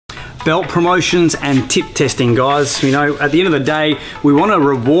Belt promotions and tip testing, guys. You know, at the end of the day, we want to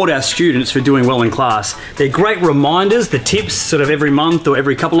reward our students for doing well in class. They're great reminders, the tips, sort of every month or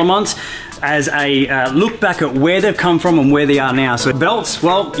every couple of months, as a look back at where they've come from and where they are now. So belts,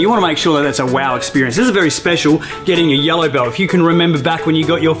 well, you want to make sure that that's a wow experience. This is very special, getting a yellow belt. If you can remember back when you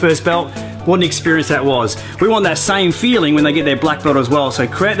got your first belt, what an experience that was. We want that same feeling when they get their black belt as well. So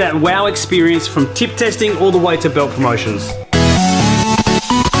create that wow experience from tip testing all the way to belt promotions.